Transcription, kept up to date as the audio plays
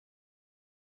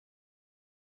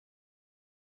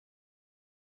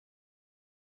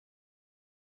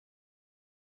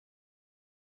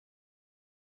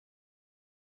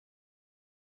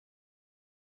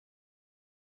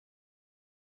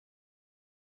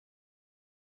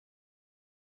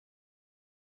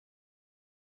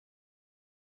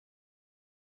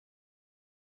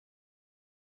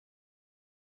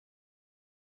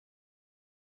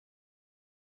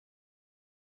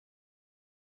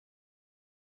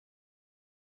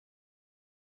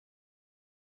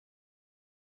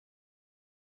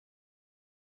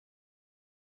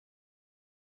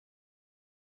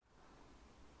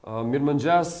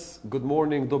Mirmanjas, good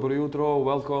morning, dobro jutro.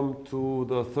 Welcome to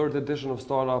the third edition of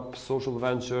Startup Social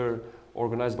Venture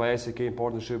organized by ICK in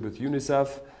partnership with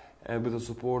UNICEF and with the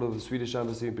support of the Swedish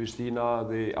Embassy in Pristina,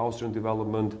 the Austrian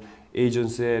Development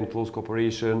Agency, and close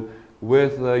cooperation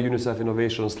with the UNICEF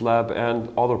Innovations Lab and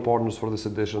other partners for this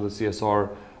edition of the CSR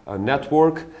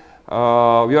network.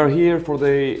 We are here for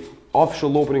the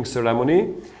official opening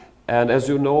ceremony, and as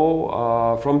you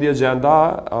know from the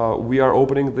agenda, we are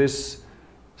opening this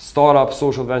Startup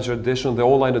Social Venture edition, the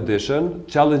online edition,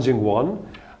 challenging one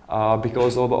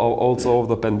because also of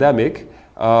the pandemic,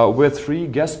 with three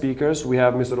guest speakers. We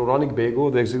have Mr. Oranik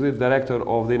Begu, the Executive Director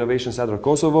of the Innovation Center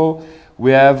Kosovo.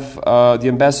 We have the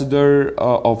Ambassador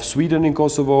of Sweden in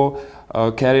Kosovo,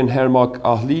 Karin Hermak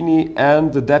Ahlini,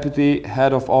 and the Deputy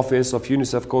Head of Office of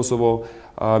UNICEF Kosovo,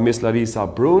 Ms. Larissa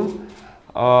Brun.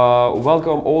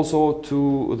 Welcome also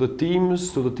to the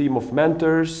teams, to the team of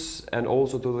mentors, and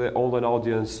also to the online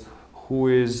audience who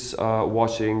is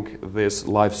watching this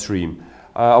live stream.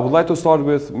 I would like to start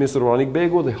with Mr. Oranik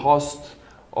Begu, the host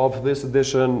of this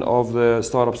edition of the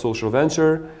Startup Social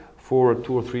Venture, for a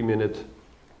 2 or 3 minute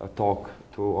talk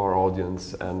to our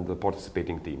audience and the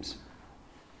participating teams.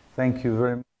 Thank you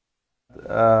very much.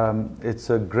 It's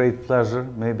a great pleasure.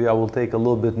 Maybe I will take a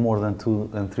little bit more than 2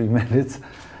 and 3 minutes.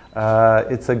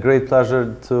 It's a great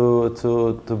pleasure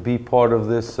to be part of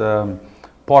this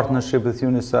partnership with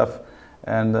UNICEF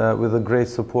and with the great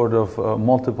support of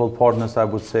multiple partners, I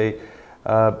would say.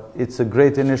 It's a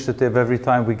great initiative every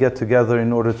time we get together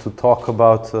in order to talk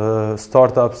about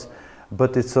startups,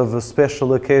 but it's of a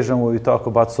special occasion when we talk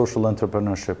about social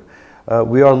entrepreneurship.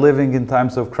 We are living in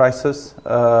times of crisis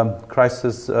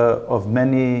of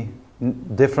many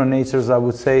different natures, I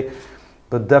would say.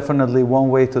 But definitely one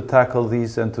way to tackle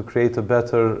these and to create a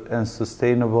better and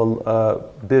sustainable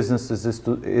businesses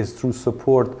is through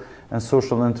support, and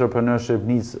social entrepreneurship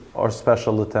needs our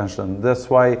special attention. That's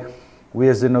why we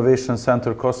as Innovation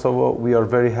Center Kosovo, we are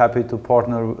very happy to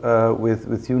partner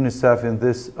with UNICEF in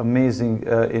this amazing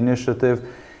initiative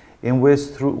in which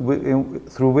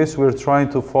through which we're trying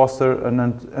to foster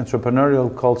an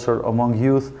entrepreneurial culture among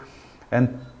youth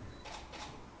and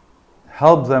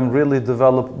help them really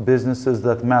develop businesses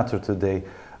that matter today.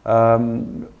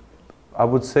 I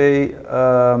would say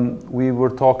we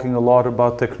were talking a lot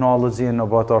about technology and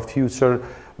about our future,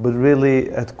 but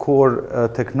really at core,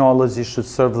 technology should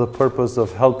serve the purpose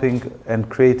of helping and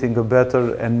creating a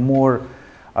better and more,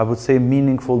 I would say,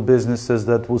 meaningful businesses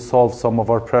that will solve some of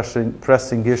our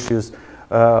pressing issues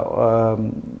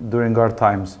during our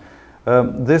times.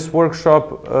 This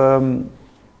workshop,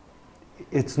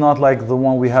 it's not like the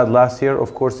one we had last year.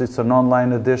 Of course, it's an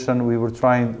online edition. We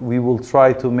will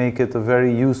try to make it a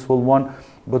very useful one.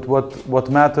 But what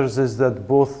matters is that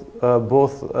both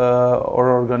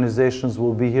our organizations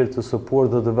will be here to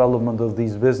support the development of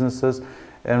these businesses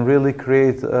and really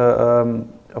create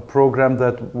a program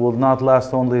that will not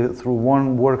last only through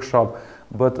one workshop,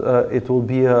 but it will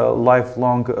be a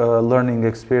lifelong learning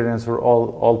experience for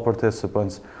all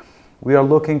participants. We are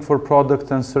looking for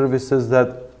products and services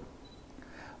that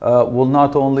will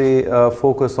not only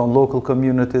focus on local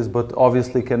communities, but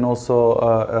obviously can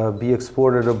also be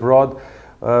exported abroad.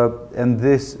 And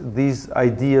these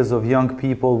ideas of young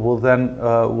people will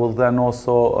then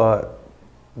also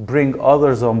bring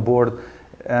others on board,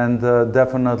 and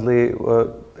definitely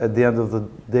at the end of the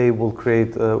day will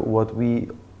create what we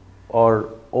are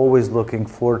always looking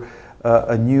for,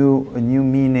 a new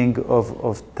meaning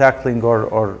of tackling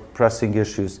our pressing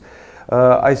issues.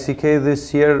 ICK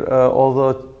this year,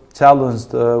 although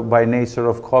challenged by nature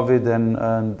of COVID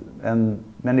and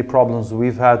many problems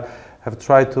we've had, have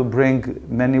tried to bring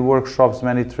many workshops,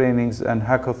 many trainings and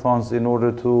hackathons in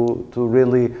order to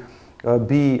really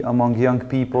be among young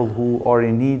people who are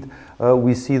in need.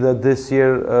 We see that this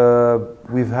year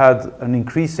we've had an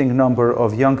increasing number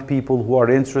of young people who are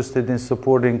interested in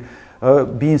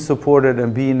being supported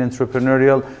and being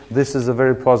entrepreneurial. This is a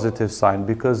very positive sign,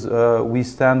 because we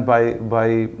stand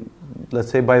by let's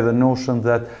say, by the notion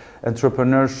that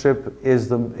entrepreneurship is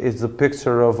the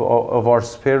picture of our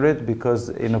spirit, because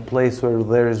in a place where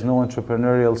there is no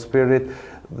entrepreneurial spirit,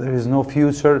 there is no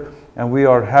future. And we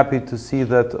are happy to see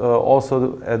that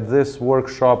also at this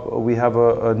workshop we have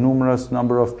a numerous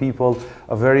number of people,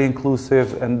 a very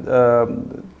inclusive, and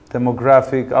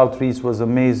demographic outreach was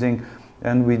amazing,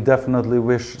 and we definitely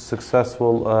wish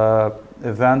successful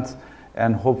event,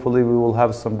 and hopefully we will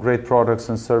have some great products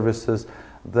and services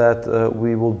that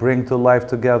we will bring to life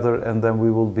together, and then we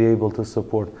will be able to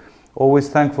support. Always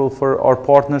thankful for our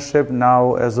partnership.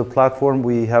 Now as a platform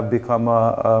we have become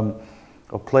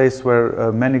a place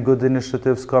where many good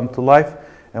initiatives come to life,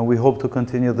 and we hope to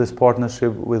continue this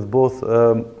partnership with both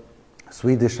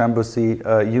Swedish Embassy,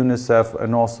 UNICEF,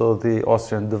 and also the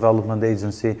Austrian Development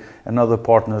Agency and other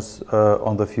partners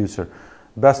on the future.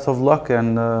 Best of luck,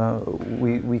 and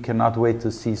we cannot wait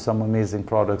to see some amazing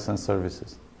products and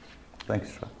services.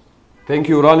 Thanks, Shra. Thank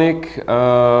you, Ranik.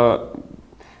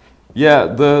 Yeah,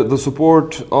 the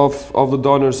support of the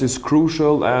donors is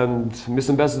crucial, and Ms.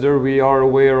 Ambassador, we are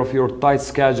aware of your tight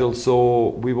schedule,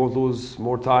 so we won't lose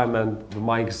more time, and the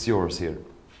mic is yours here.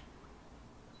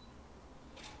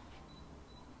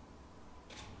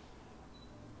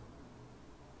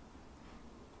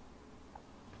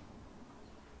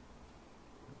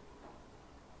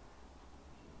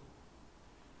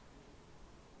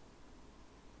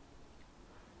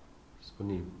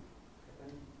 Sponim.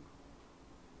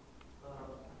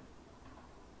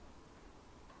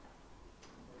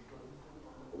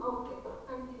 Okay,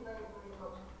 thank you very, very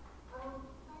much. Thank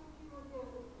you again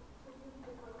for giving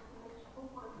the connection.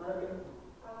 I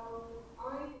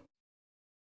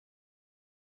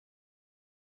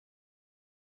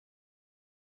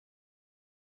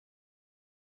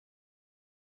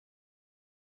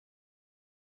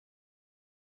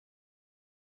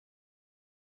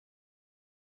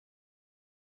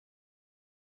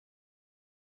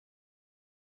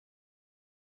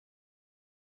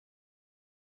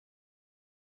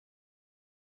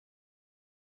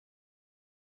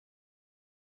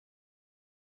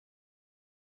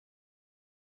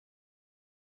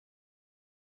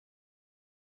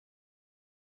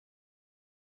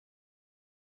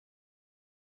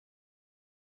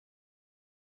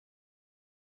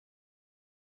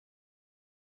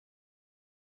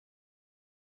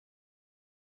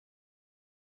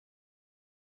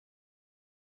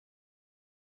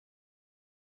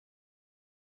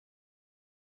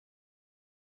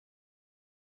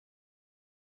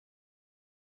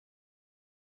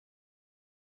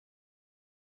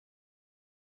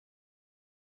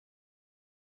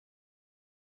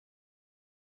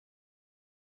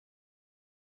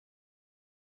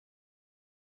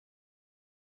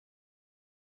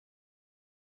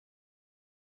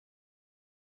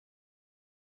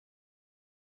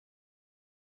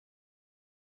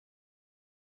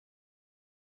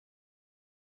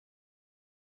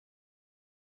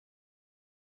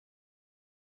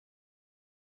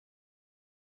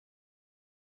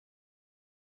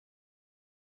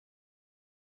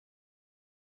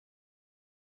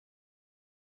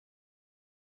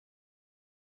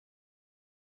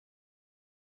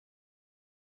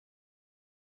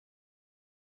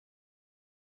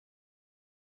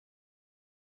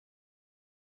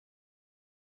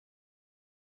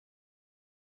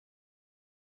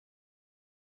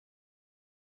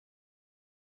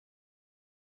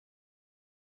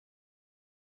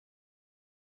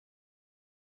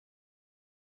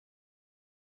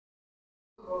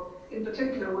in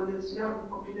particular with its young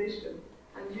population,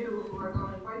 and you who are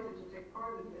now invited to take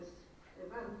part in this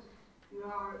event, you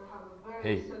have a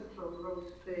very central role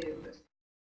to play in this.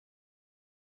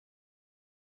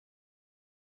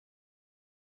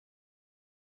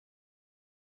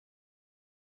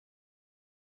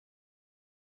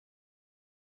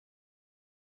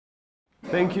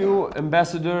 Thank you,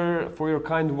 Ambassador, for your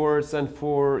kind words and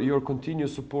for your continued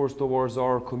support towards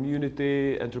our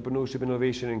community, entrepreneurship,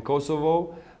 innovation in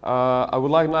Kosovo. I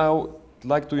would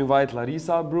like to invite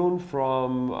Larissa Brun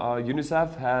from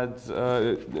UNICEF,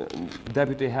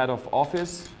 Deputy Head of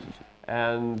Office.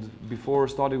 And before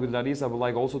starting with Larissa, I would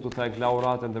like also to thank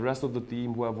Laurat and the rest of the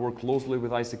team who have worked closely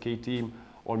with ICK team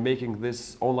on making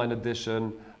this online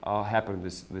edition happen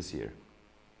this year.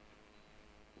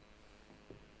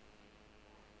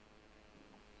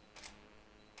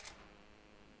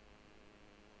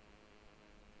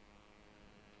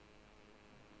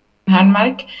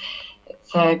 Hanmark.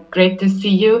 It's great to see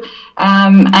you.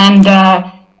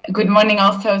 Good morning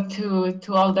also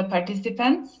to all the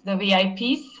participants, the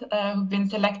VIPs who've been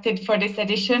selected for this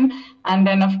edition. And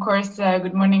then, of course,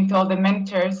 good morning to all the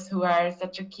mentors who are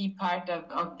such a key part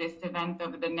of this event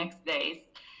over the next days.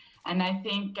 And I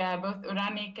think both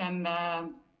Uranik and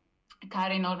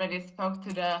Karin already spoke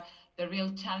to the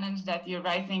real challenge that you're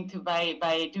rising to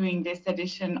by doing this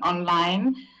edition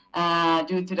online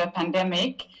due to the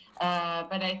pandemic.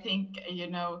 But I think,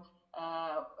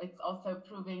 it's also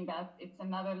proving that it's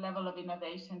another level of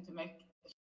innovation to make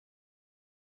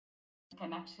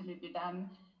can actually be done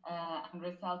and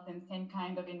result in same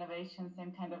kind of innovation,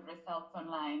 same kind of results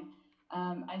online.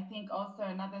 I think also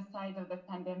another side of the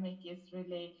pandemic is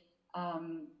really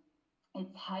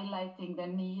it's highlighting the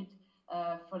need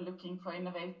for looking for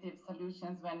innovative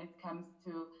solutions when it comes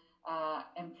to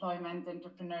employment,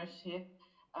 entrepreneurship,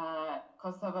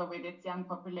 Kosovo with its young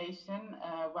population,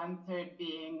 1/3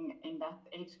 being in that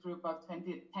age group of 10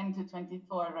 to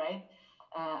 24, right?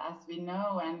 As we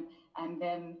know, and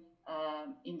then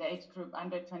in the age group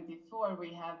under 24,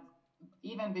 we have,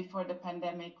 even before the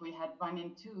pandemic, we had 1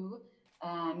 in 2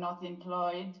 not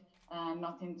employed,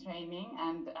 not in training,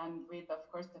 and with,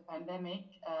 of course, the pandemic,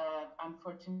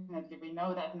 unfortunately, we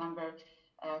know that number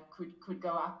could go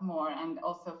up more, and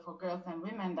also for girls and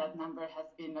women, that number has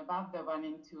been above the 1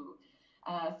 in 2.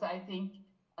 So I think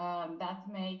that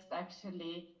makes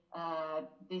actually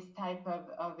this type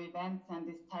of events and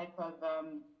this type of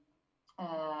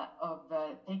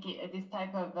taking this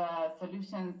type of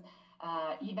solutions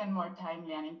even more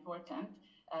timely and important.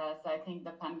 So I think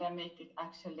the pandemic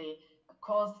actually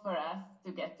calls for us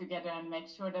to get together and make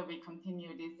sure that we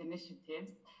continue these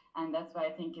initiatives, and that's why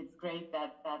I think it's great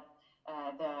that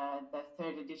the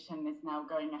 3rd edition is now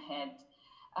going ahead.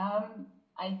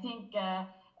 I think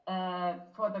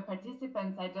for the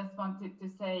participants, I just wanted to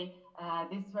say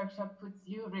this workshop puts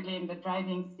you really in the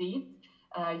driving seat.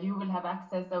 You will have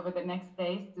access over the next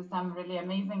days to some really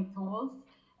amazing tools,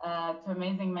 to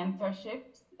amazing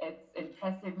mentorships. It's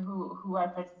impressive who are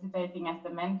participating as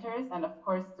the mentors, and of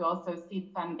course to also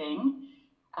seed funding.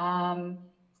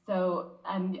 So,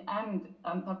 and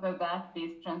on top of that,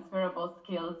 these transferable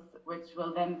skills, which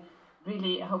will then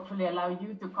really hopefully allow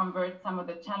you to convert some of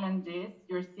the challenges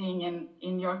you're seeing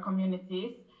in your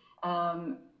communities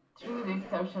through this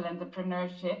social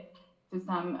entrepreneurship to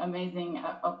some amazing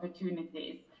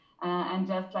opportunities. And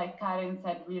just like Karin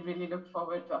said, we really look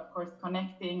forward to, of course,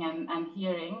 connecting and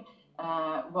hearing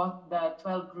what the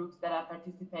 12 groups that are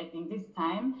participating this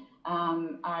time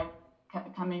are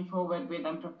coming forward with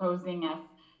and proposing as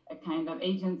a kind of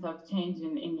agents of change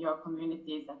in your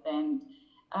communities at the end.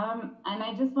 And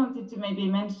I just wanted to maybe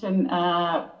mention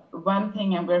one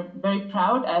thing, and we're very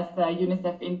proud as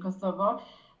UNICEF in Kosovo.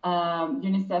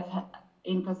 UNICEF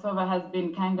in Kosovo has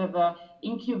been kind of an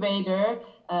incubator,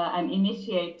 an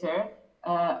initiator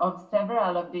of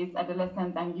several of these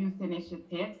adolescent and youth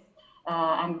initiatives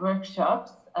and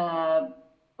workshops.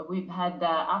 We've had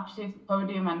Upshift,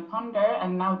 Podium, and Ponder,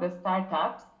 and now the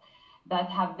startups that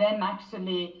have then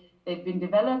actually, they've been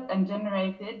developed and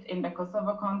generated in the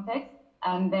Kosovo context,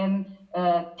 and then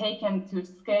taken to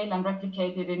scale and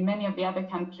replicated in many of the other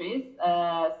countries.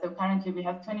 So currently we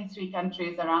have 23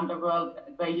 countries around the world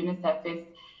where UNICEF is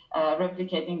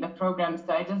replicating the program.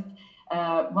 So I just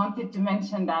wanted to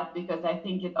mention that because I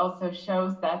think it also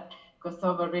shows that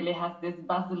Kosovo really has this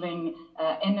bustling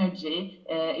energy.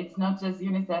 It's not just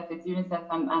UNICEF, it's UNICEF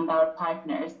and our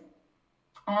partners.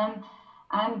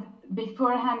 And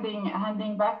before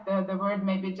handing back the word,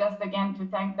 maybe just again to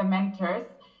thank the mentors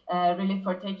really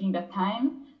for taking the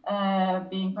time,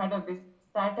 being part of these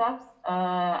startups.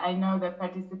 I know the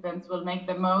participants will make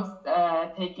the most,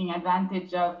 taking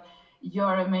advantage of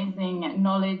your amazing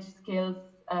knowledge, skills,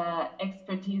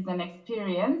 expertise, and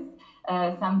experience,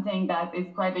 something that is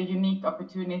quite a unique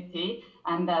opportunity,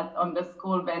 and that on the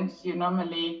school bench you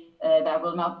normally, that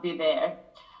will not be there.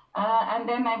 And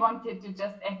then I wanted to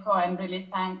just echo and really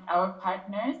thank our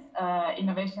partners,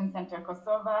 Innovation Center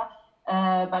Kosovo,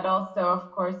 but also,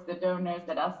 of course, the donors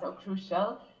that are so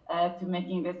crucial to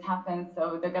making this happen.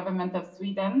 So the government of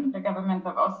Sweden, the government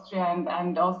of Austria,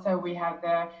 and also we have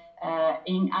the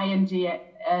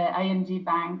ING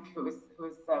Bank, who's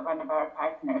one of our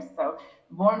partners. So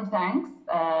warm thanks.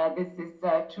 This is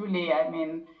truly, I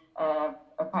mean,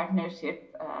 a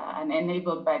partnership and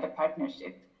enabled by the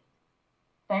partnership.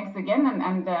 Thanks again,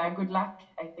 and good luck,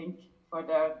 I think, for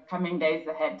the coming days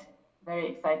ahead. Very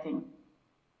exciting.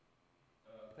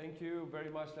 Thank you very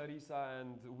much, Larissa,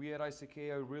 and we at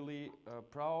ICK are really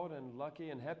proud and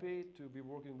lucky and happy to be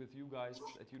working with you guys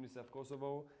at UNICEF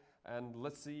Kosovo. And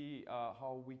let's see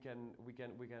how we can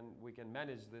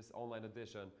manage this online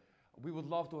edition. We would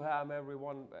love to have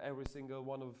every single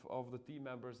one of the team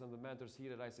members and the mentors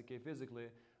here at ICK physically,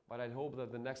 but I hope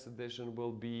that the next edition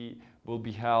will be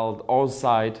held on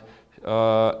site,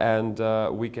 and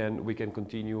we can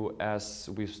continue as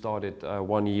we started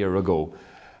 1 year ago.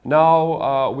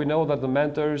 Now we know that the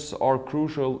mentors are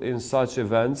crucial in such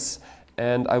events,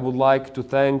 and I would like to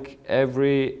thank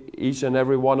each and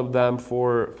every one of them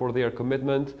for their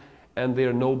commitment and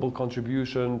their noble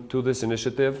contribution to this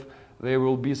initiative. They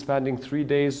will be spending 3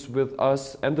 days with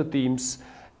us and the teams,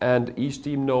 and each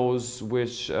team knows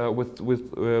which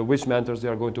mentors they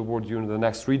are going to work during the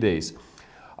next 3 days.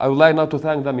 I would like now to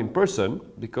thank them in person,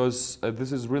 because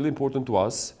this is really important to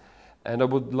us. And I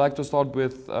would like to start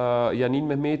with Yanin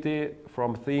Mehmeti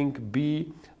from Think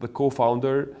Be, the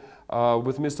co-founder,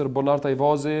 with Mr. Bonar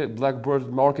Taivozi,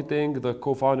 Blackbird Marketing, the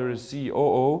co-founder and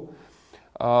COO,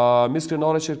 Ms.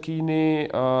 Krenare Cerchini,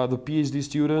 the PhD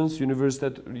students,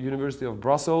 University of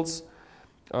Brussels,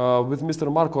 with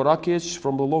Mr. Marko Rakic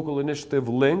from the local initiative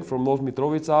LINK from North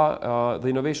Mitrovica, the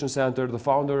Innovation Center, the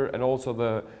founder, and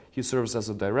also he serves as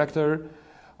a director.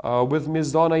 With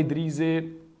Ms. Dana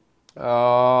Idrizi,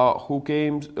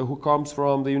 who comes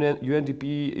from the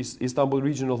UNDP Istanbul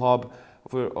Regional Hub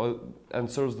and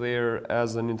serves there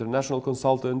as an international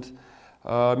consultant.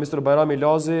 Mr. Bayram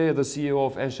Ilazi, the CEO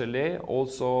of Enchele,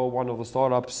 also one of the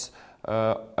startups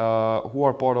who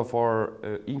are part of our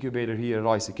incubator here at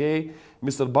ICK.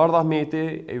 Mr. Bardah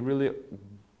Mete, a really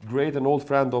great and old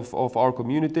friend of our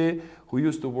community, who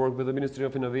used to work with the Ministry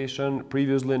of Innovation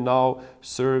previously, now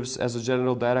serves as a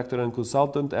general director and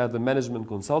consultant at the Management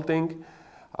Consulting.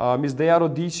 Ms. Dea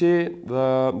Rodice,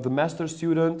 the master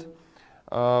student.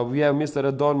 We have Mr.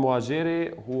 Adon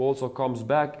Moagere, who also comes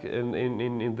back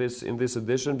in this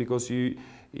edition because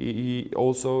he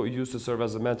also used to serve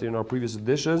as a mentor in our previous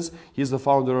editions. He's the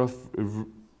founder of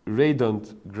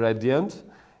Radiant Gradient,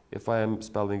 if I am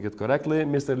spelling it correctly.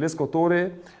 Mr. Lisko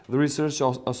Tore, the research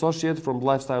associate from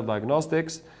Lifestyle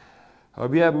Diagnostics.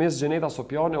 We have Ms. Geneta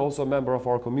Sopione, also a member of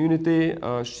our community.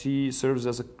 She serves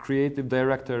as a creative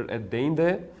director at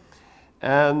Deinde.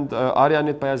 And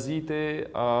Ariane Payazite,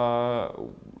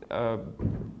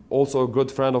 also a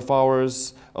good friend of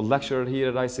ours, a lecturer here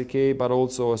at ICK, but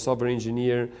also a software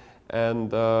engineer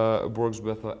and works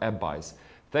with AppBuys.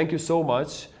 Thank you so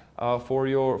much for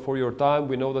your time.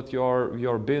 We know that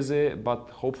you're busy,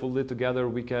 but hopefully together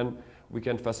we can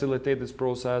facilitate this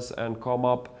process and come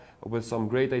up with some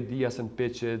great ideas and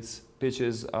pitches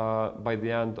by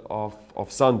the end of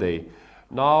Sunday.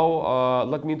 Now,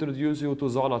 let me introduce you to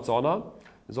Zona Zona.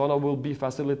 Zona will be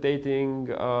facilitating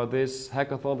this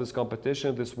hackathon, this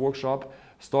competition, this workshop,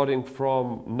 starting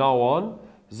from now on.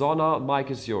 Zona,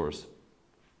 mic is yours.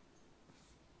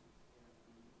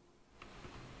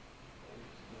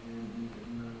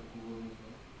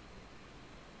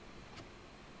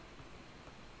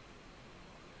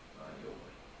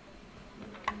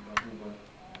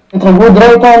 Tregu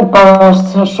drejten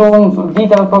për shumë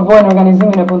viteve përvojnë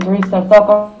organizimin e punëtorisë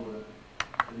startup.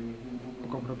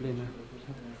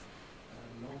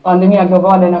 Pandemia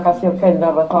globale na ka sjellë këtë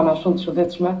rrethana shumë të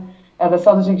çuditshme, edhe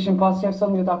sot që kishim pas qef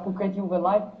sot ju taku këtë juve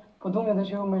live, po duam ju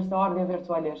dëshiroj mirëseardhje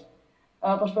virtualisht.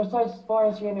 Po shpresoj së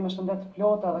pari që jeni me shëndet të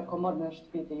plotë dhe komod në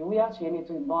shtëpitë juaja, që jeni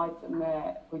të mbajtur me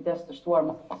kujdes të shtuar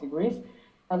më sigurisë.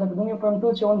 Edhe po duam ju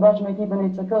premtoj që unë bashkë me ekipin e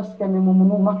ICK-s kemi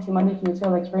mundu maksimalisht një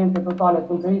cilë eksperiencë totale të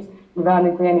punëtorisë në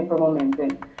vendin ku jeni për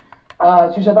momentin.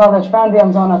 Qyqeta dhe shpendi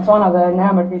jam Zona Zona dhe në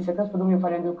emër të ICK-s po duam ju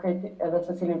falenderoj krejt edhe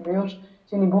secilin për jush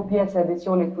që jeni bërë pjesë e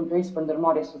edicionit punëtorisë për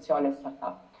ndërmarrje sociale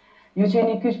startup. Ju që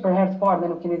jeni kyç për herë të parë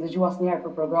dhe nuk keni dëgjuar asnjëherë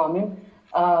për programin,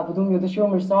 po duam ju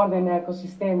dëshiroj mirëseardhje në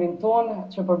ekosistemin ton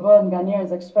që përbëhet nga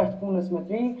njerëz ekspert punës me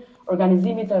të ri,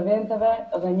 organizimit të eventeve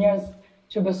dhe njerëz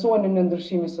që besojnë në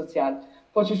ndryshimin social.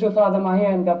 Po që tha dhe ma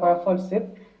herën nga parafolësit,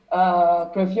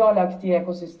 kryefjala këtij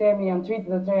ekosistemi janë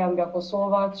 33 janë nga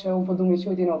Kosova, që unë po du mi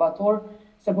qujt inovator,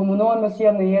 se po mundohen me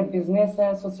sjell në jetë biznese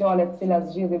sociale të cilat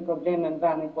zgjidhin probleme në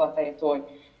vendin ku ata jetojnë.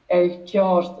 Kjo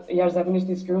është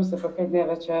jashtëzakonisht inspiruese për këtë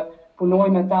neve që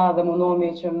punojmë me ta dhe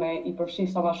mundohemi që me i përfshi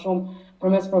sa më shumë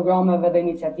përmes programeve dhe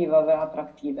iniciativave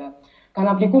atraktive.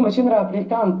 Kanë aplikuar me qindra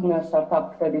aplikantë në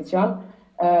startup këtë edicion.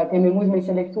 Kemi mujtë me i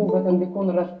selektu vetëm diku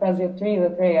në rreth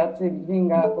 50 reja që vinë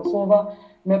nga Kosova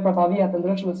me përpavija të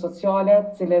ndryshme sociale,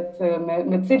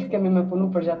 me cilët kemi me punu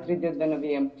për gjatë 3 ditëve në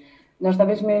vijim. Nështë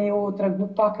veç me ju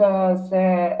tregu pak se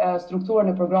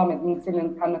strukturën e programit në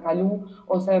cilën kanë kalu,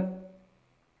 ose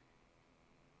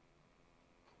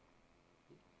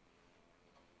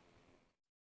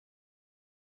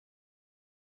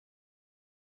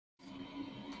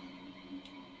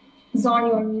Zona,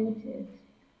 you are muted.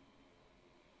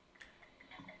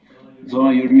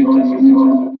 Zona, you're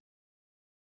muted.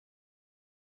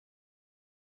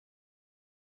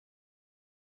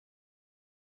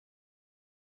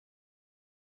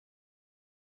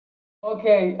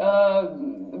 Okej,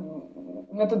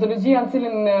 metodologjia në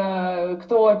cilën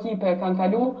këto ekipe kanë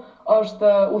kalu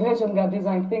është udhëhequr nga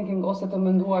design thinking ose të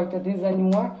menduar të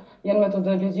dizajnuar, janë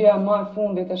metodologjia më e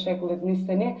fundit e shekullit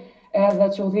 21, edhe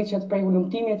që udhëheqet prej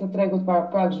ulëmtimit të tregut para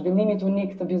prag, zhvillimit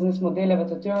unik të biznes modeleve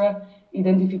të tyre,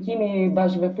 identifikimi i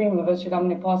bashkëveprimeve që kam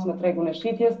ne pas me tregun e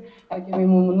shitjes, kemi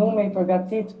munduar me i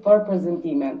përgatit për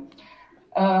prezantime.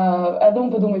 Edhe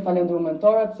unë përdu me i falendru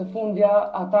mentorët, se fundja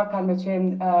ata kanë me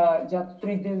qenë gjatë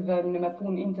 3 ditëve në me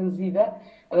punë intenzive,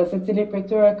 edhe se cili për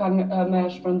tyre kanë me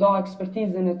shpërnda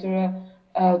ekspertizën e tyre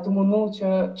të mundu që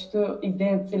qëtë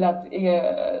idenë cilat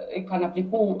i kanë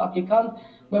apliku aplikant,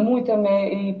 me mujtë me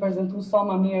i prezentu sa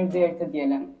ma mirë deri të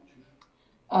dielen.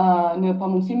 Në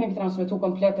pamundësime këtë transmetu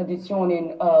komplet edicionin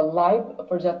live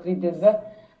për gjatë 3 ditëve.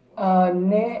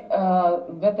 Ne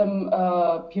vetëm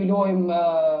pjullojmë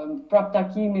prap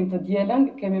takimin të dielën,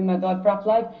 kemi me dalë prap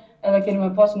live, edhe kemi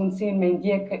me pas mundësin me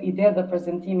ndjek ide dhe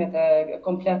prezentimet e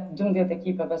komplet 12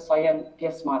 ekipeve sa jenë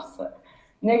pjesëmarrëse.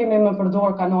 Ne kemi me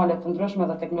përdor kanale të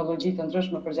ndryshme dhe teknologji të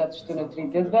ndryshme për gjatë këtyre 3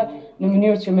 ditëve, në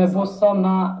mënyrë që me bo sa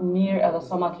ma mirë edhe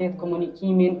sa ma të lehtë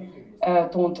komunikimin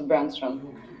tonë të brendshëm.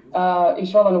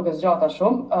 Inshallah nuk e zgjata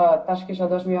shumë, tash kisha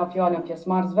dashur me jap fjalën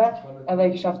pjesëmarrësve, edhe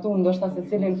i kisha ftuar ndoshta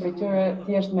secilin prej tyre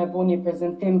thjesht me bëu një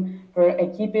prezantim për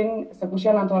ekipin, se kush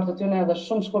janë anëtarët e tyre edhe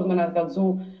shumë shkurt me na kallëzu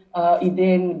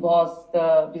idenë bazë të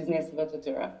bizneseve të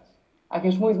tyre. A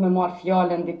kesh mujt me marr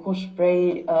fjalën dikush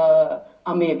prej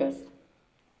Amebes?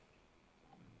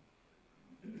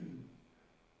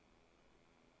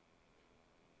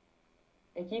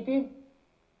 Ekipi?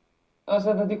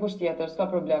 Ose dhe dikush tjetër, s'ka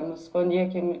problem, s'ko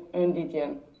ndjekim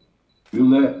rënditjen.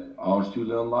 Ylle, a është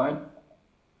Ylle online?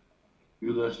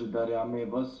 Ylle është Darja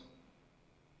Amebës?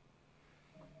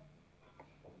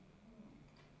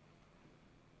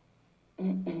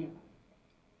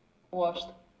 Po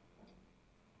është.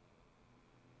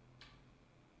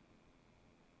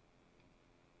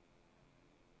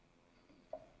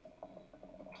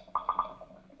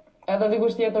 Edhe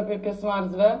dikush tjetër për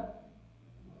pjesëmarrësve?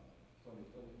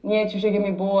 Një që që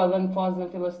kemi bo edhe në fazën e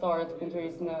fillestare të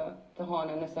pinturisë në të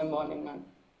hane nëse mbanin me.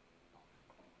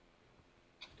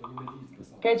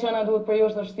 Këtë që na duhet për ju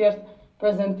është thjesht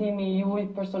prezentimi juj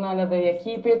personale dhe i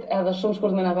ekipit, edhe shumë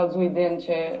shkurt me na kallëzu idenë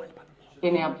që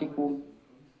keni apliku.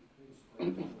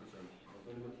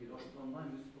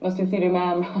 Mos i thiri me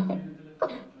emra.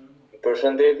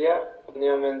 Përshëndetje, unë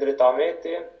jam Endrit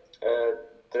Ahmeti,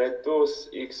 drejtues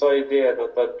i kësaj ideje do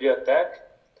të thotë Biotech,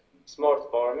 Smart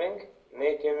Farming.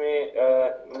 Ne kemi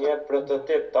një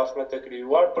prototip tashmë të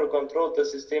krijuar për kontroll të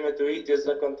sistemit të ujitjes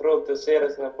dhe kontroll të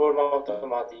serës në formë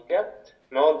automatike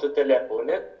me anë të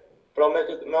telefonit. Pra me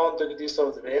anë të këtij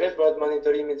softverit bëhet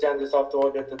monitorimi i gjendjes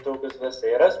aktuale të tokës dhe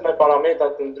serës me parametra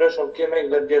të ndryshëm kimik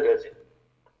dhe biologjik.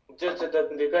 Gjë që do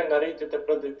të ndikojnë në arritjen e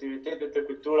produktivitetit të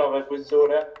kulturave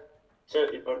bujqësore që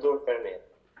i përdor fermerët.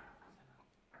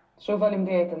 Shumë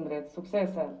faleminderit Endrit,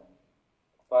 suksese.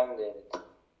 Faleminderit.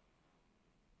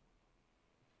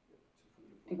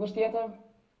 Dikush tjetër?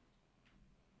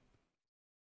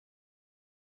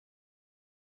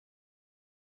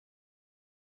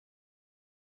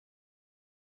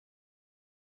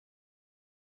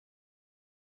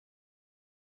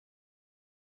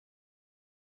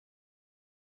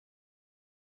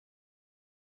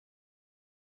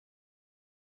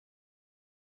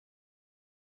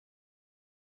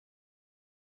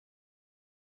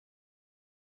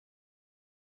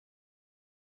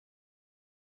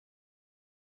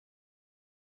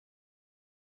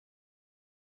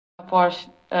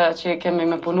 Parë që kemi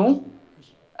me punu,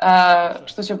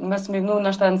 kështu që mes me vnu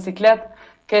nështë në ciklet,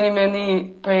 keni me një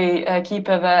prej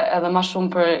ekipeve edhe ma shumë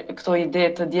për këto ide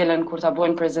të dielën kur ta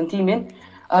bojnë prezentimin.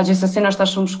 Gjithsesi nështë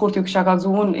shumë shkurt ju kisha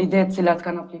kallëzu unë ide të cilat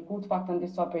kanë apliku, të faktën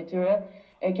disa prej tyre.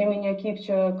 Kemi një ekip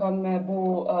që kanë me bu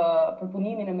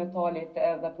përpunimin e metalit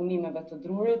dhe punimeve të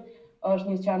drurit, është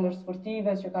një qendër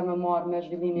sportive që kanë me marrë me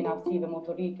zhvillimin aftësive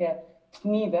motorike të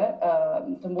fëmijëve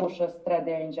të moshës 3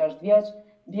 deri në 6 vjeç.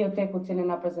 Bioteku cilin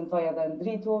na prezentoj edhe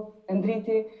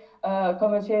Endriti, ka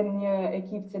me qenë një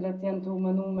ekip cilët janë të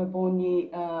mënu me bo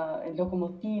një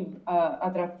lokomotiv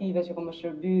atraktive që ka me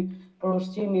shërby për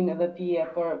ushqimin edhe pije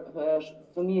për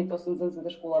fëmijët ose nxënësit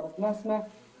e shkollave të mesme.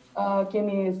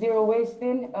 Kemi Zero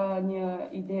Waste-in, një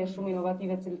ide shumë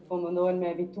inovative cilët po mundohen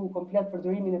me evitu komplet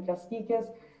përdorimin e plastikës,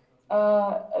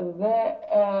 dhe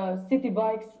City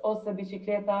Bikes ose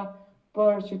bicikleta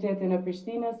për qytetin e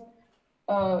Prishtinës.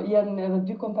 Janë edhe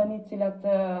 2 kompani cilat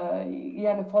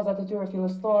janë në fazat e tyre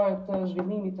fillestare të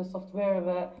zhvillimit të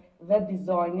softwareve dhe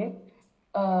dizajnit,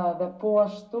 dhe po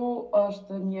ashtu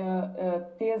është një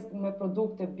tezë me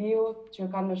produkte bio që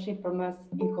kanë në shit përmes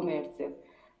e-komercit.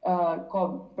 Ka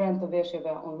brand të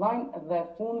veshjeve online dhe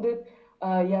fundit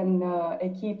janë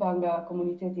ekipa nga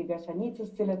komuniteti i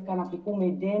Graçanicës, cilët kanë aplikuar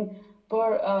me idenë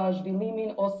për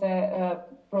zhvillimin ose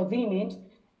prodhimin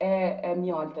e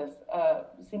mjaltës.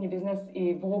 Si një biznes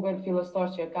i vogël fillestar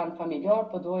që kanë familjar,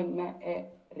 po dojnë me e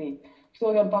rritë.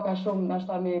 Këto janë paka shumë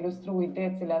nashta me ilustru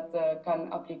ide cilat kanë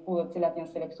apliku dhe cilat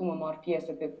janë selektu me marrë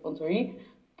pjesë të punëtëri,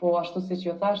 po ashtu si që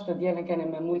ju thash, të dielën keni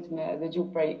me mujt me dëgju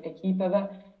prej ekipeve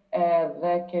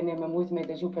dhe keni me mujt me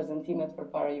dëgju prezentimet për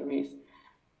para juris.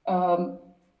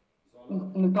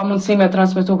 Në pa mundësi me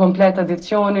transmitu komplet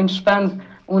edicionin, shpend,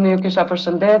 unë ju kisha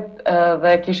përshëndet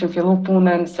dhe kishin fillu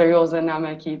punën serioze na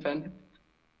me ekipin.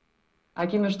 A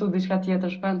kemi shtu diçka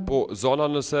tjetër shpend? Po, zona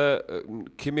nëse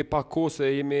kemi pak kohë se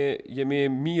jemi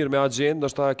mirë me agjendë,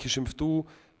 ndoshta kishim ftu,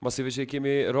 masive që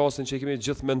kemi rastin që kemi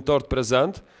gjithë mentorët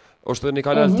prezent, është edhe një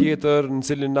kanal tjetër në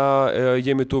cilin na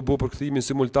jemi të bu përkthimin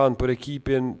simultan për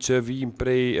ekipin që vijmë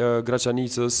prej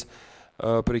Graçanicës,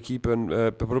 për ekipin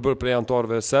për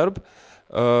anëtarëve serb.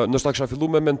 Nështë kisha fillu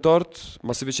me mentorët,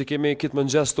 masive që kemi këtë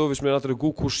mëngjes tovish me na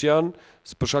tregu kush janë,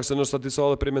 për shkak se nështë disa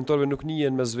edhe prej mentorëve nuk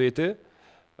njihen mes veti.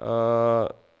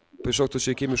 Për shkak të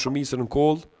që kemi shumicën në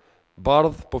koll,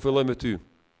 Bardh, po filloj me ty.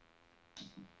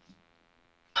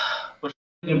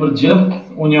 Përshëndetje për gjithë,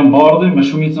 unë jam Bardhi, me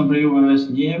shumicën për juve veç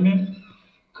njihemi.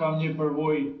 Kam një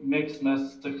përvojë miks mes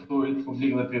sektorit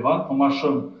publik dhe privat, po më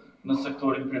shumë në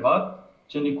sektorin privat,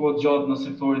 që një kohë gjatë në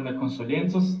sektorin e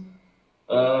konsulencës,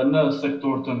 në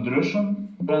sektor të ndryshëm,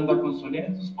 brenda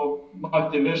konsulencës, po më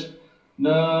aktivisht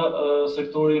në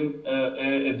sektorin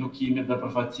e edukimit dhe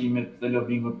përfaqësimit dhe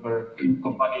lobingut për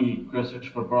kompani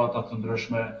kryesisht korporata të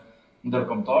ndryshme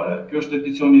ndërkombëtare. Ky është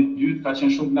edicioni i dytë, ka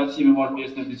qenë shumë kënaqësi me marrë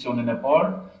pjesë në edicionin e parë.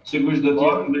 Sigurisht do të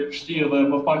jetë më vështirë dhe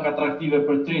më pak atraktive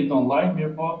për trinjt online,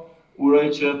 mirë po uroj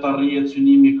që të arrihet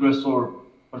synimi kryesor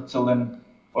për të cilën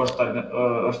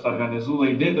është organizuar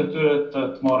dhe idetë të tyre të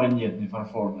marrin jetë në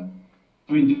farë forme.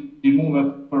 Tu i ndihmu me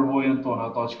përvojën tonë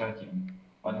ato që kemi.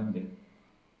 Faleminderit.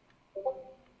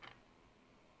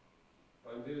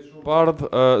 Bardh,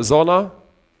 Zona,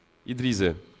 Idrizi.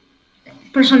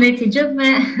 Përshëndetje gjithëve,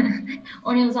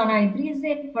 unë jam Zona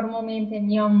Idrizi, për momentin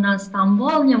jam në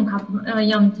Stamboll, jam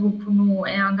të punu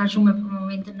e angazhuar për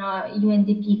momentin në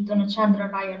UNDP këtu në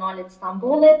qendrën rajonale të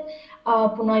Stambollit,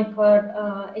 punoj për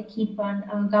ekipën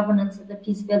Governance dhe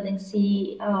Peace Building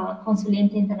si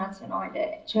konsulente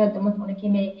internacionale, që domethënë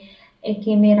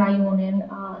kemi rajonin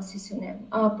si synim.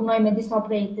 Punoj me disa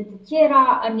projekte të tjera,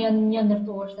 një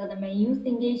ndërto është edhe me youth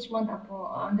engagement apo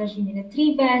angazhimin e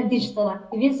trive, digital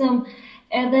activism,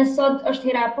 edhe sot është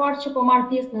hera e parë që po marr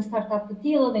pjesë në startup të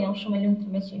tillë dhe jam shumë e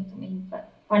lumtur me qenë këtu me juve.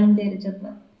 Faleminderit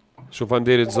gjithëve. Shumë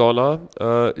faleminderit Zona.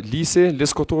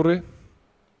 Lis Kotorri.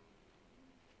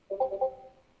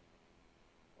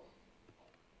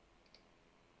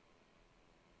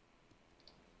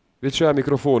 Veçoja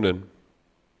mikrofonin.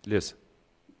 Lis.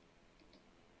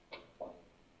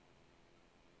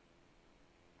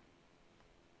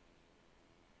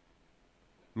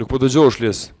 Nuk po dëgjosh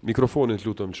Lis, mikrofonin të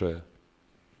lutem çoje.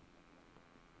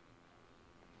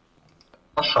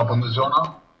 Apo ndëgjona?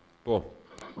 Po.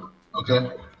 Okej.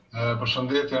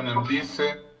 Përshëndetje, unë jam Lisi.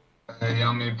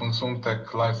 Jam i punësuar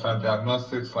tek Lifestyle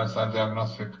Diagnostics. Lifestyle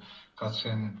Diagnostics ka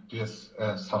qenë pjesë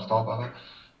e startupave.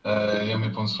 Jam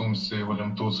i punësuar si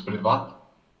ulëmtues privat.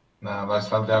 Në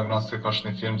Lifestyle Diagnostics është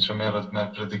një firmë që merret me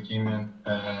predikimin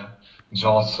e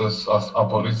gjasës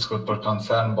apo riskut për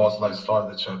kancer në bazë lifestyle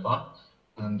dhe çepa.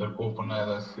 Ndërkohë punoj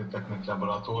edhe si teknik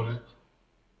laboratori.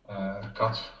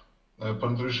 Kaq.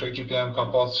 Për ndryshe ekipi jam ka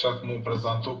pas çak mu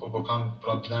prezantu, po kanë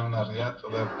problem në rrjet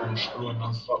dhe po më shkruajnë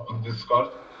non-stop në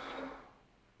Discord.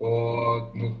 Po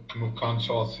nuk kanë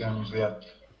çast jam rrjet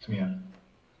të mirë.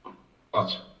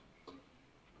 Kaq.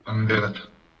 Faleminderit.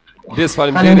 Lis,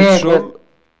 faleminderit shumë.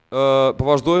 Po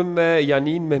vazhdojmë me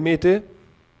Janin Mehmeti.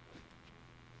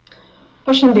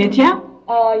 Përshëndetje,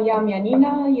 jam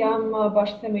Janina, jam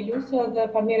bashkëthemeluese dhe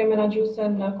partnere menaxhuese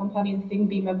në kompaninë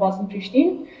ThinkBee me bazën në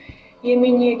Prishtinë.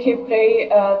 Jemi një ekip prej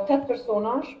 8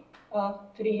 personash,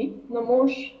 3 në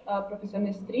moshë,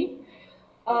 profesionistë 3,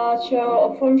 që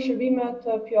ofrojmë shërbime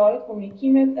të PR-it,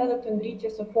 komunikimit edhe të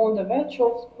ndritjes së fondeve,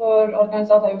 qoftë për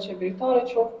organizata jo qeveritare,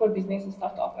 qoftë për biznese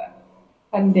startupe.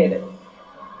 Faleminderit.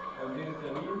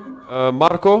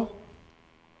 Marco,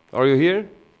 are you here?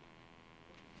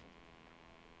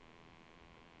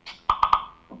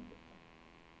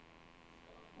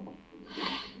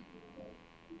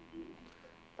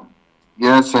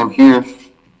 Yes, I'm here.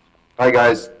 Hi,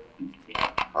 guys.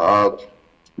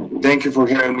 Thank you for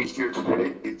having me here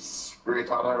today. It's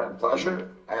great honor and pleasure.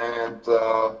 And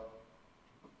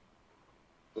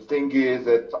the thing is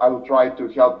that I will try to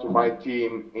help to my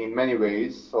team in many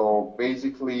ways. So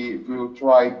basically, we will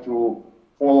try to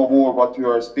follow more what you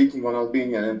are speaking on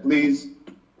Albanian. And please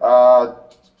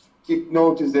keep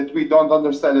notice that we don't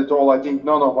understand it all. I think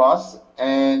none of us.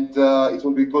 And it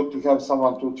will be good to have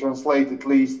someone to translate at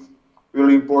least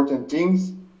really important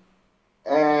things.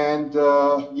 And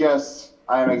yes,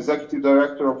 I am Executive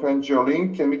Director of NGO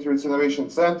Link and Mitrovica Innovation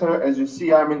Center. As you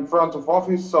see, I'm in front of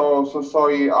office, so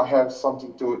sorry, I have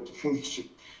something to finish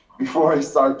before I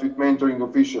start with mentoring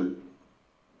officially.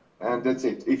 And that's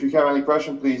it. If you have any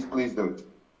question, please do it.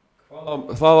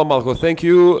 Hvala Malko, thank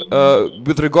you.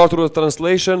 With regard to the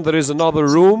translation, there is another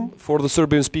room for the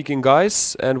Serbian-speaking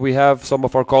guys, and we have some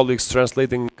of our colleagues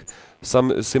translating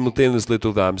some simultaneously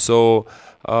to them. So,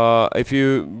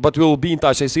 but we'll be in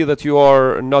touch. I see that you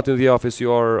are not in the office; you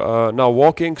are now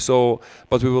walking. So,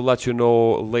 but we will let you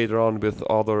know later on with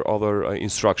other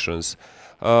instructions.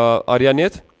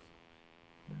 Arjanit?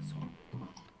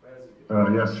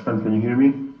 Yes, Shpend, can you hear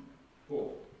me?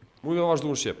 Moet je vazhdu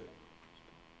në shqip.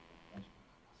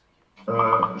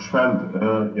 Shpend,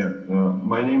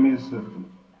 my name is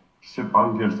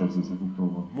Shqipan Gjerster, se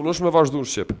kuptova. Mundosh me vazhdu në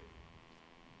shqip.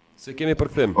 Se kemi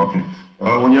përkthim. Okay.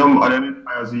 Unë jam Arjanit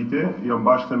Ajaziti, jam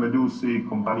bashkëthemeluesi i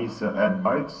kompanisë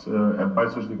AdBytes.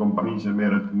 AdBytes është një kompani që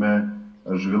merret me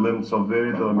zhvillim të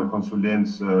softverit dhe me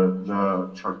konsulencë në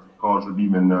çfarë ka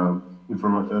shërbime në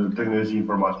teknologji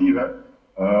informative.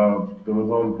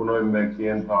 Domethënë punojmë me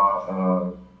klienta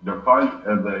lokal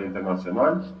edhe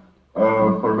internacional.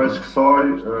 Përveç kësaj,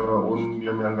 unë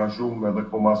jam i angazhuar edhe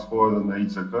komas kohë edhe në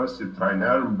ICK si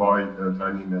trajner, mbaj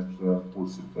trajnimet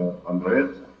kursit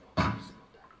Android.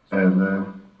 Edhe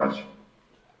kaq.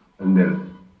 Faleminderit.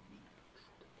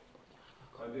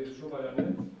 Faleminderit shumë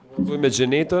Arjanit. Vazhdoj me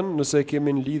Gjenetën, nëse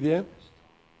kemi në lidhje.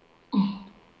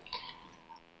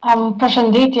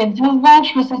 Përshëndetje gjithëve,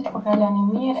 shpresoj që po kaloni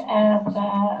mirë edhe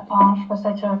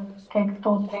shpresoj që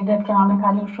këto 3 ditë kena me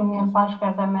kalu shumë mirë bashkë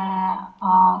edhe me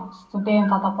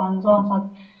studentat apo nxënësat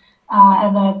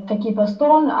edhe të ekipës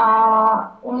tonë.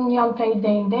 Unë jam prej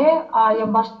D&D, jam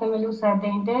bashkëthemeluese e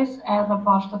D&D-s edhe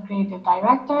bashkë creative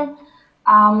director.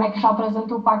 Me kisha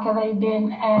prezentu pak edhe idenë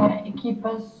e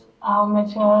ekipës me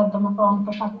që domethënë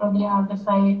për shkak problemeve të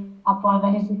saj apo edhe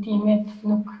hezitimit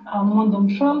nuk mundëm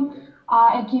shumë.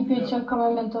 Ekipi që kam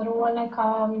mentoruar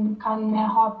kanë me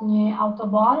hap një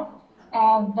autobar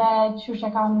edhe qysh e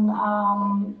kanë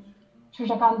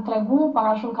tregu,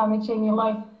 para shumë kam e qenë një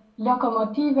lloj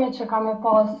lokomotive që kam e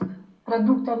pas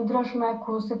produkte ndryshme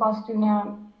ku sipas tyne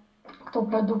këto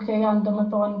produkte janë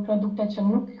domethënë produkte që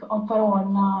nuk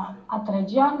oferohen në atë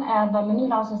region edhe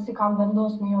mënyra se si kam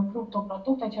vendosur me ofru këto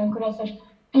produkte që kryesisht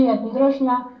pijet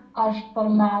ndryshme është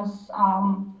përmes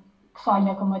kësaj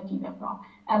lokomotive pra.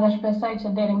 Edhe shpresoj që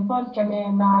deri në fund kemi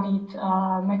me arrit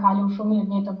me kalu shumë mirë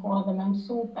një të kohë dhe me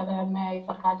mësu edhe me i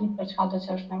përkalit për çka do që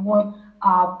është nevojë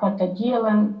për të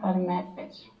diellën për me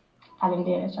peq.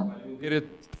 Faleminderit.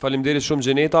 Faleminderit shumë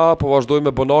Gjeneta, po vazhdoj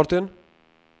me Bonartin.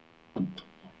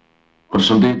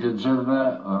 Përshëndetje të gjithëve,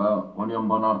 unë jam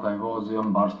Bonart Ajvozi, jam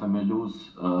bashkëthemelues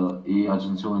i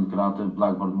agencionit Creative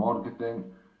Blackboard Marketing,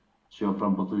 që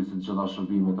ofron pothuajse të gjitha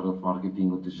shërbimet rreth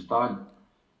marketingut digital.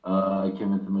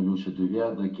 Kemi themeluar 2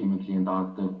 vjet dhe kemi klienta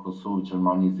aktiv Kosovë,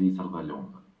 Gjermani, Zvicër dhe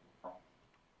Londër.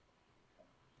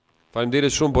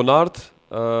 Faleminderit shumë Bonart.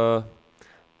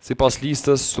 Sipas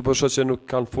listës, supërshë që nuk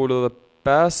kanë folur edhe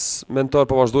 5 mentor,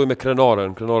 po vazhdoj me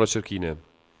Krenaren Qerkini.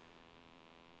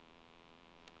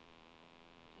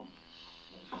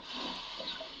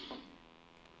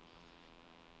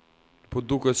 Po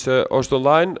duket që është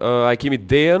online, a kemi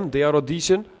Deja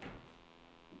Rodiqin?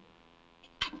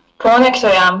 Po, në këto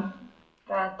jam.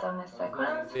 Vetëm një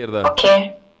sekund.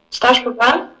 Okej, qëtash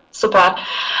përban? Super.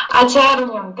 Atëherë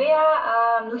unë jam Deja,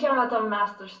 nuk jam vetëm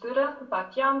master student, në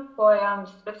fakt jam, po jam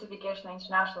specifikisht në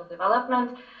international development.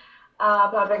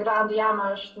 Pra background jam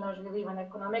është në zhvillimin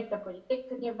ekonomik dhe politik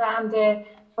të një vendi,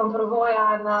 kam përvoja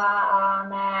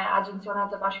me agencionet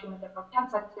të Bashkimit Evropian,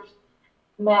 saktisht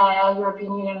me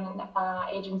European Union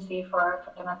Agency for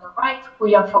Fundamental Rights, ku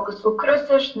jam fokusu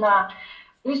kryesisht në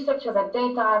research dhe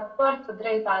data për të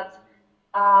drejtat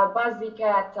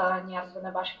bazike të njerëzve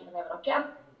në Bashkimin Evropian.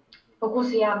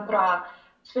 Fokusi jam pra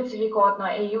specifikohet në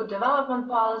EU Development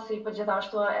Policy, për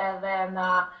gjithashtu edhe në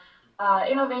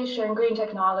Innovation, Green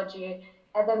Technology,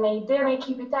 edhe me ide në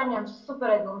ekipit tem jam super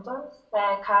e lumtur, se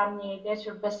kam një ide që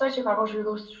besoj që ka më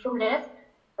zhvillu shumë lehtë,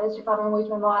 edhe që ka më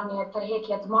mujtë me marrë një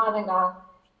tërheqje të madhe nga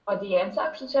audienca,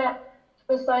 kështu që të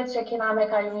besoj që kena me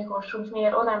kalu një kohë shumë të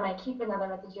mirë, unë me ekipin edhe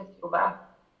me të gjithë juve.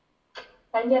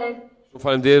 Faleminderit.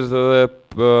 Faleminderit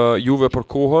edhe juve për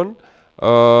kohën.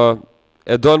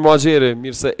 Edon Muhaxheri,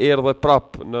 mirë se erdhe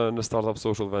prap në Startup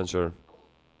Social Venture.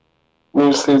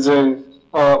 Mirë se gjej.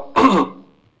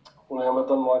 Unë jam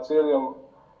Edon Muhaxheri, jam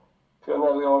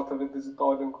pioner i arteve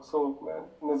digitale në Kosovë me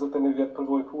 21 vjet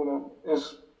përvoj punën. Ish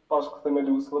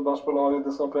bashkëthemelues dhe bashkëpunëtor i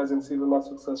disa agencive më të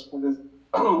suksesshme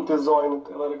dizajnit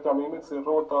edhe reklamimit, si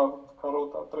Rota,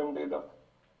 Karota, Trembeda.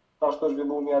 Tash është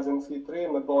zhvilluar një agenci të re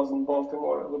me bazën në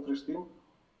Baltimore dhe Prishtinë,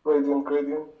 Radiant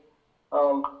Gradient.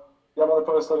 Jam edhe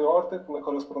profesor i artit me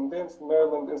korrespondencë në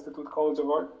Maryland Institute College of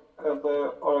Art edhe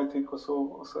RIT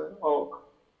Kosovë ose AOK.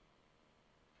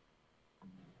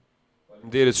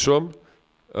 Nderit shumë.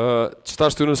 Qëta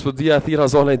shtynë në spëdia e thira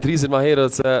zona i Drizit ma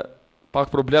herët se pak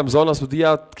problem zona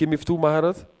spëdia kemi ftu ma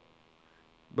herët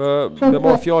me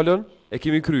marrë fjallën e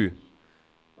kemi kry.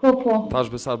 Po. Tash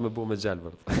besat me bu me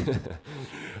gjelbërt.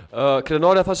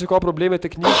 Krenarja tha që ka probleme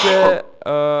teknike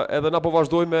edhe na po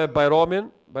vazhdoj me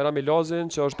Bajrami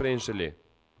Lazin që është prej në Shëli.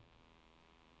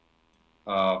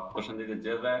 Përshëndetje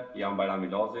gjithëve, jam Bajrami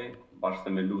Lazi,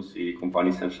 bashkëthemelues i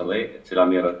kompanisë në Shëli, e cila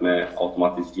merret me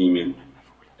automatizimin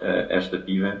e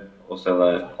shtëpive ose edhe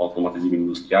automatizimin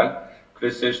industrial.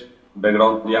 Kryesisht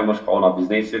background jam është ka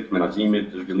biznesit, menaxhimit,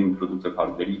 zhvillim produkte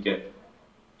hardverike,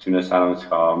 që në sana që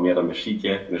ka merret me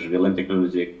shitje, me zhvillim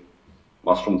teknologjik,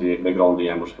 mas shumë të background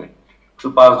jam është këtu.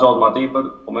 Kështu pas gjatë më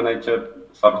tepër, po mendoj që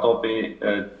startupi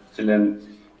cilën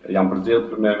jam përzgjedhur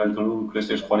për me vendosu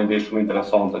kryesisht ka një ide shumë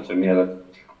interesante që merret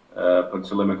për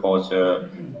qëllim e ka që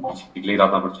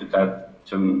bicikletat në për qytet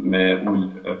që me ul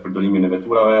përdorimin e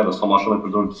veturave dhe sa më shumë e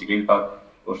përdor bicikletat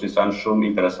është një sen shumë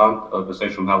interesant dhe besoj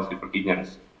shumë healthy për këtë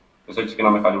njerëz. Besoj që kena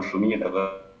me kalu shumë mirë edhe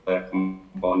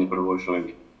ka një përvojë shumë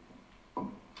mirë.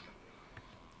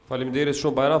 Faleminderit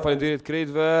shumë Bajram, faleminderit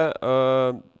krejtve.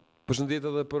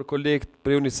 Përshëndetje edhe për kolegët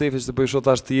për UNICEF-it që bëjnë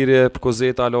tash thirrje për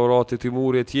Kozeta, Laurati,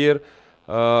 Timuri e tjerë.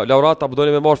 Laurat, ta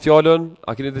doni me marr fjalën,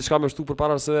 a keni diçka më shtu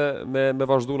përpara se me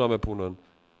vazhduna me punën?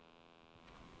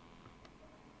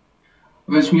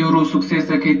 Veç mi uru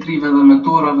suksese kejtrive dhe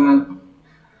mentorave,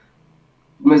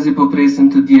 mezi po presim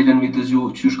të dielën mi dëgju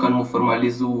qysh kanë mu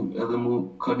formalizu edhe mu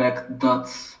connect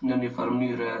dots në një farë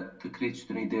mënyre të krejt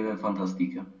qëtë një ideve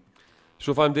fantastike.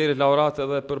 Shumë faleminderit Laurat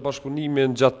edhe për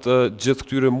bashkëpunimin gjatë gjithë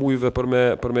këtyre muajve për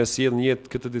me sjellë një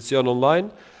jetë këtë edicion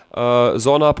online.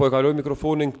 Zona po e kaloj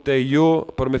mikrofonin te ju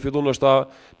për me fillu është ta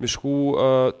me shku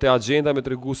te agenda me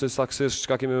tregu se sakses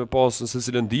çka kemi me pas në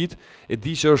secilën ditë. E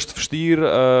di që është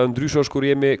vështirë, ndryshe është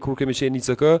kur kemi qenë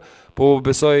ICK, po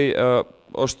besoj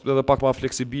është edhe pak ma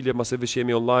fleksibile mase veç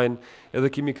jemi online, edhe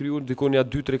kemi kriju dikon ja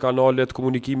 2-3 kanale të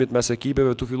komunikimit mes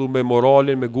ekipeve, tu fillu me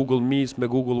moralin, me Google Meet,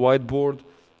 me Google Whiteboard,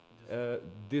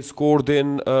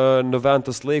 Discordin në vend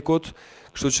të Slackut,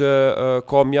 kështu që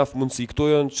ka mjaft mundësi. Këto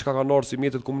janë çka kanë ardhur si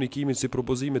mjetet komunikimit, si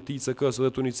propozime të ICK-s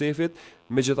dhe të UNICEF-it.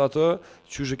 Megjithatë,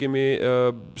 qysh e kemi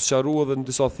sqaruar edhe në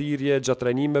disa thirrje gjatë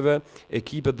trajnimeve,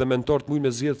 ekipet dhe mentorët mund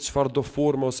me zgjedh çfarë do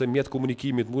formë ose mjet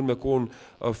komunikimit, mund me kon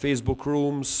Facebook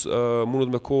Rooms,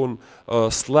 mund me kon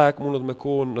Slack, mund me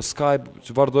kon Skype,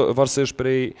 varësisht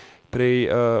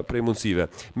prej mundësive.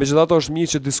 Megjithatë është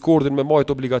mirë që Discordin me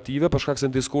majt obligative, për shkak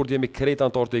se në Discord jemi krejt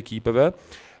anëtar të ekipeve.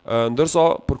 Ndërsa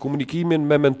për komunikimin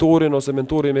me mentorin ose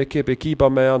mentorin me ekipa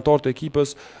me anëtar të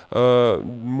ekipës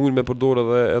mund me përdor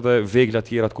edhe vegla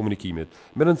tjera të komunikimit.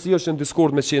 Me rëndësi është që në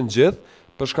Discord me qenë gjithë,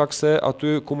 për shkak se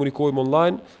aty komunikojmë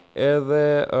online edhe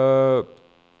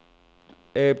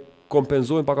e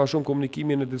kompenzojmë pak a shumë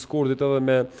komunikimin në Discordit edhe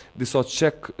me disa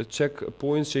check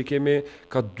points që i kemi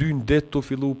ka 2 ditë të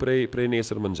fillu prej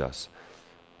nesër mëngjes.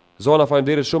 Zona,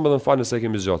 faleminderit shumë edhe në falë nëse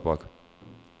kemi zgjatë pak.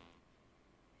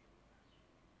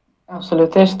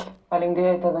 Absolutisht,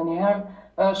 faleminderit edhe një herë.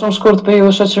 Shumë shkurt për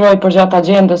ju shoqëroj për gjatë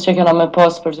agjendës që kena me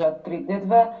pas për gjatë 3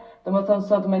 ditëve. Domethënë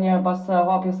sot me një pas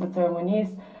hapjes së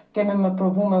ceremonisë kemi me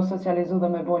provu me socializu dhe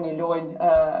me bo një lojnë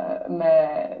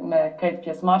me krejt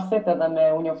pjesëmarrësit edhe me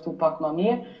u njoftu pak më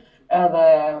mirë. Edhe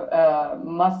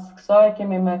mas kësaj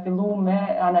kemi me fillu me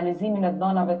analizimin e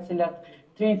dhënave të cilat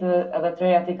 3 edhe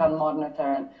 3 ati kanë marrë në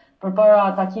teren.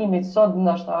 Përpara takimit sot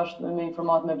ndoshta është me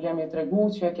informat me vlerë me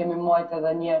tregu që kemi marrë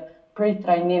edhe një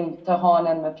trajnim të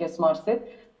hanën me pjesëmarrësit,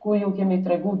 ku ju kemi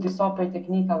tregu disa prej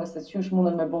teknikave se qysh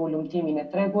mundën me bëu lumtimin e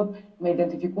tregut, me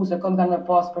identifiku se kënd kanë me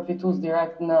pas përfitues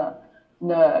direkt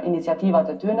në iniciativat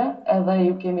e tyne, edhe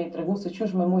ju kemi tregu se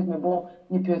qysh me mujt me bëu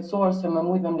një pyetësor se me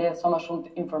mujt me mbledh sa më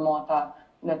shumë informata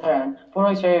në teren.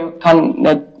 Poroj që ju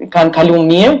kanë kalu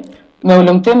mirë me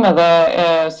ulumtim edhe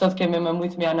sot kemi me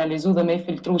mujt me analizu dhe me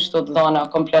filtru çdo dhëna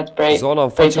komplet prej Zona,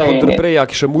 më fal që po ndërpreja,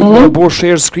 kishe mujt me bëu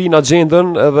share screen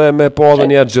agendën edhe me pa edhe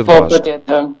një herë gjithë bashkë. Po,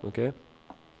 patjetër. Okej.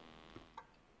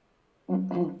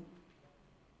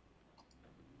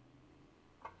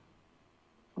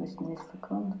 Një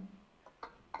sekundë.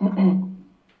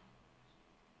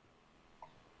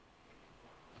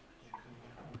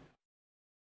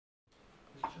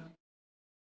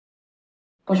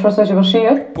 Po shpresoj që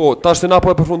vëshirë? Po, tash na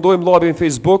po e përfundojmë live-in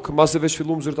Facebook, masi veç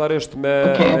filluam zyrtarisht me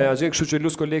agjend, kështu që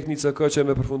lus kolegët në ICK që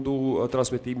me përfundu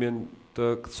transmetimin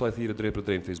të kësaj thirrje drejt për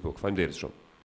drejt në Facebook. Faleminderit shumë.